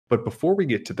But before we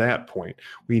get to that point,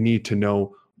 we need to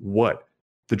know what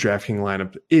the DraftKings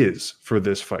lineup is for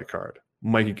this fight card.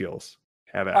 Mikey Gills,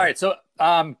 have at it. All right, so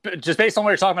just based on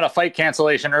what you're talking about, a fight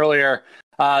cancellation earlier,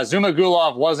 Zuma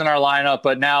Gulov was in our lineup,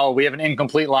 but now we have an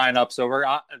incomplete lineup, so we're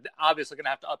obviously going to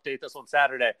have to update this on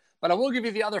Saturday. But I will give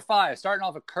you the other 5, starting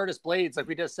off with Curtis Blades, like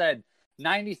we just said,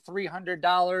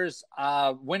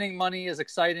 $9,300. Winning money is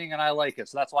exciting, and I like it,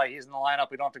 so that's why he's in the lineup.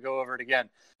 We don't have to go over it again.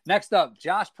 Next up,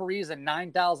 Josh Parisian,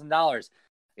 $9,000.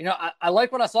 You know, I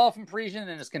like what I saw from Parisian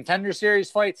in his Contender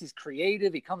Series fights. He's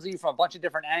creative. He comes at you from a bunch of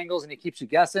different angles, and he keeps you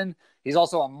guessing. He's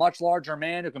also a much larger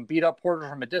man who can beat up Porter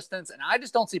from a distance, and I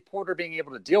just don't see Porter being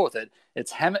able to deal with it.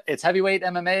 It's heavyweight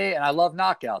MMA, and I love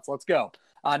knockouts. Let's go.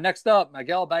 Next up,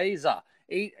 Miguel Baeza.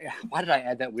 Why did I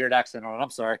add that weird accent on it? I'm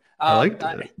sorry. I like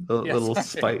that. A little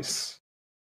spice.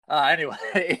 Anyway,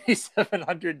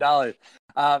 $8,700.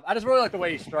 I just really like the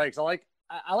way he strikes. I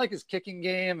like his kicking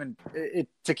game, and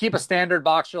to keep a standard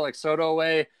boxer like Soto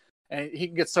away, and he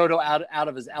can get Soto out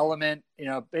of his element. You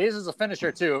know, Baez is a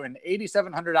finisher too, and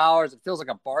 $8,700. It feels like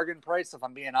a bargain price if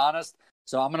I'm being honest.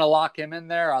 So I'm gonna lock him in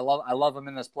there. I love him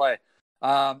in this play.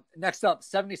 Next up,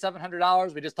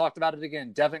 $7,700. We just talked about it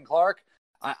again. Devin Clark.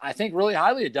 I think really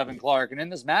highly of Devin Clark, and in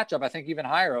this matchup, I think even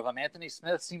higher of him. Anthony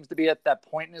Smith seems to be at that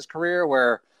point in his career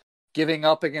where giving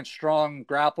up against strong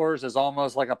grapplers is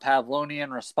almost like a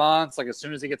Pavlovian response. Like as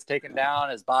soon as he gets taken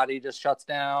down, his body just shuts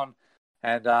down.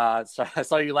 And so I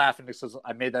saw you laughing because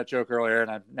I made that joke earlier, and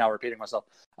I'm now repeating myself.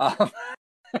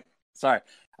 Sorry.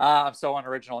 I'm so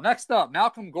unoriginal. Next up,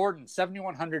 Malcolm Gordon,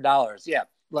 $7,100. Yeah,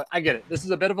 look, I get it. This is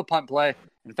a bit of a punt play.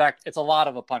 In fact, it's a lot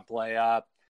of a punt play.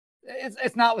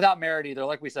 It's not without merit either.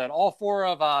 Like we said, all 4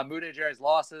 of Mudejar's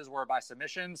losses were by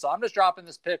submission. So I'm just dropping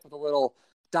this pick with a little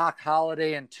Doc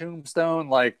Holliday and Tombstone.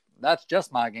 Like, that's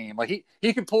just my game. Like,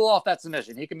 he can pull off that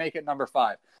submission. He can make it number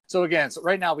 5. So again,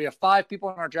 right now we have 5 people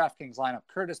in our DraftKings lineup: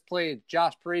 Curtis Blades,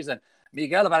 Josh Parisian,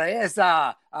 Miguel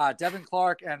Baeza, Devin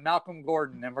Clark, and Malcolm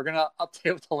Gordon. And we're going to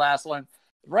update with the last one.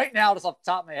 Right now, just off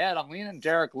the top of my head, I'm leaning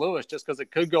Derek Lewis just because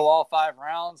it could go all 5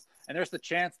 rounds. And there's the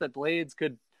chance that Blades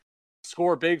could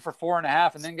score big for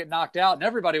 4.5 and then get knocked out and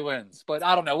everybody wins. But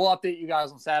I don't know. We'll update you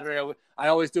guys on Saturday. I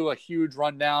always do a huge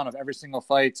rundown of every single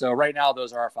fight. So right now,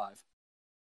 those are our 5.